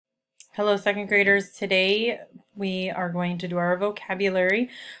Hello, second graders. Today we are going to do our vocabulary.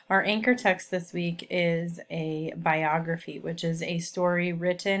 Our anchor text this week is a biography, which is a story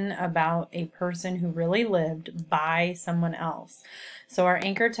written about a person who really lived by someone else. So our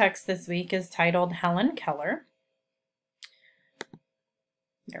anchor text this week is titled Helen Keller.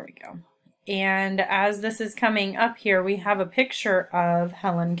 There we go. And as this is coming up here, we have a picture of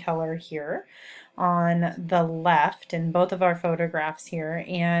Helen Keller here on the left in both of our photographs here,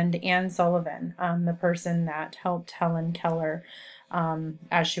 and Anne Sullivan, the person that helped Helen Keller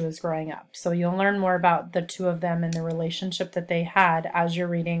as she was growing up. So you'll learn more about the two of them and the relationship that they had as you're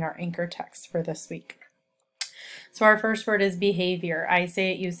reading our anchor text for this week. So our first word is behavior. I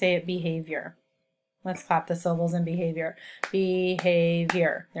say it, you say it, behavior. Let's clap the syllables in behavior.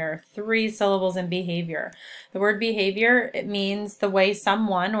 Behavior. There are 3 syllables in behavior. The word behavior, it means the way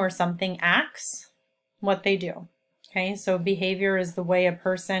someone or something acts, what they do. Okay, so behavior is the way a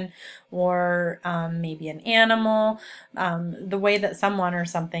person or maybe an animal, the way that someone or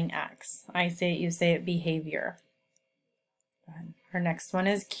something acts. I say it, you say it, behavior. Our next one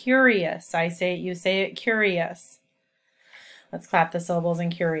is curious. I say it, you say it, curious. Let's clap the syllables in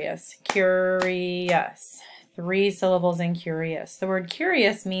curious. Curious. 3 syllables in curious. The word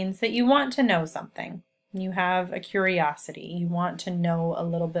curious means that you want to know something. You have a curiosity. You want to know a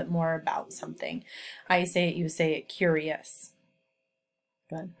little bit more about something. I say it, you say it, curious.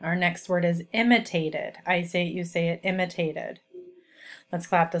 Good. Our next word is imitated. I say it, you say it, imitated. Let's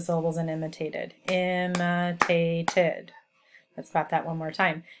clap the syllables in imitated. Imitated. Let's clap that one more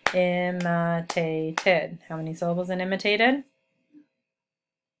time. Imitated. How many syllables in imitated?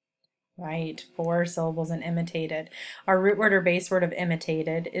 Right, 4 syllables in imitated. Our root word or base word of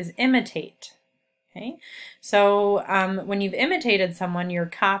imitated is imitate. Okay, so when you've imitated someone, you're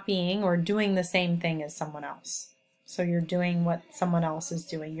copying or doing the same thing as someone else. So you're doing what someone else is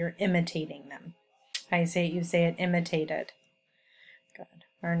doing. You're imitating them. I say it, you say it, imitated. Good.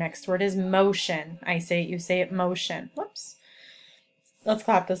 Our next word is motion. I say it, you say it, motion. Whoops. Let's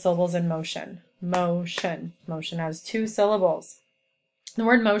clap the syllables in motion. Motion. Motion has 2 syllables. The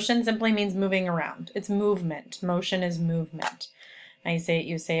word motion simply means moving around. It's movement. Motion is movement. I say it,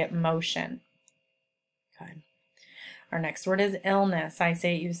 you say it, motion. Good. Our next word is illness. I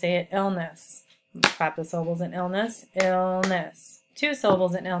say it, you say it, illness. Let's clap the syllables in illness. Illness. 2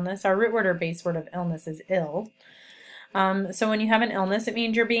 syllables in illness. Our root word or base word of illness is ill. So when you have an illness, it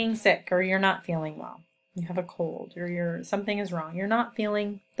means you're being sick or you're not feeling well. You have a cold or something is wrong. You're not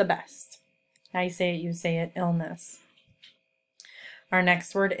feeling the best. I say it, you say it, illness. Our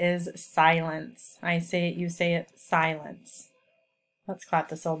next word is silence. I say it, you say it, silence. Let's clap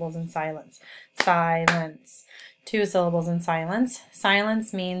the syllables in silence. Silence. 2 syllables in silence.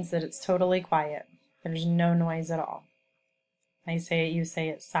 Silence means that it's totally quiet. There's no noise at all. I say it, you say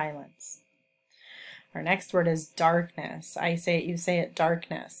it, silence. Our next word is darkness. I say it, you say it,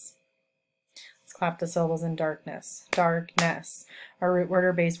 darkness. Let's clap the syllables in darkness. Darkness. Our root word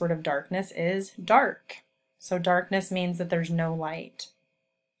or base word of darkness is dark. So darkness means that there's no light.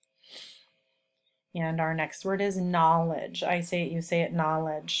 And our next word is knowledge. I say it, you say it,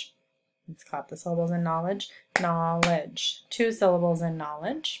 knowledge. Let's clap the syllables in knowledge. Knowledge. 2 syllables in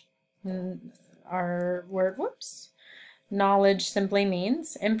knowledge. Our word, knowledge simply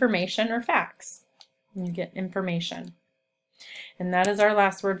means information or facts. You get information. And that is our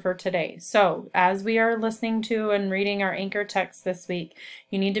last word for today. So as we are listening to and reading our anchor text this week,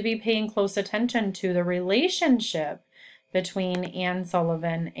 you need to be paying close attention to the relationship between Anne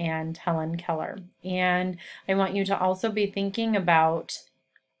Sullivan and Helen Keller. And I want you to also be thinking about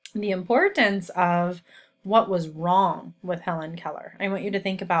the importance of what was wrong with Helen Keller. I want you to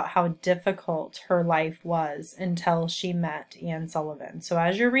think about how difficult her life was until she met Anne Sullivan. So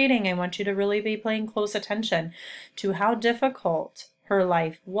as you're reading, I want you to really be paying close attention to how difficult her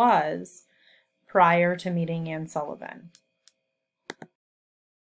life was prior to meeting Anne Sullivan.